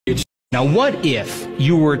Now, what if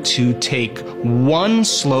you were to take one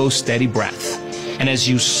slow, steady breath, and as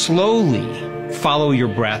you slowly follow your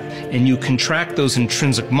breath and you contract those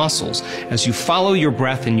intrinsic muscles, as you follow your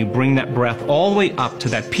breath and you bring that breath all the way up to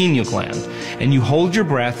that pineal gland, and you hold your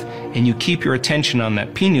breath and you keep your attention on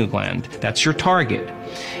that pineal gland, that's your target.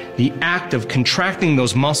 The act of contracting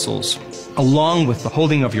those muscles, along with the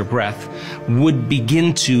holding of your breath, would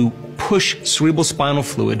begin to push cerebral spinal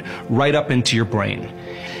fluid right up into your brain.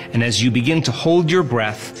 And as you begin to hold your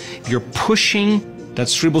breath, you're pushing that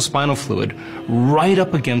cerebral spinal fluid right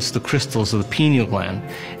up against the crystals of the pineal gland.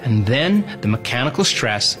 And then the mechanical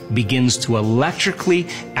stress begins to electrically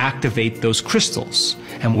activate those crystals.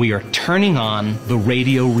 And we are turning on the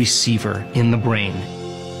radio receiver in the brain.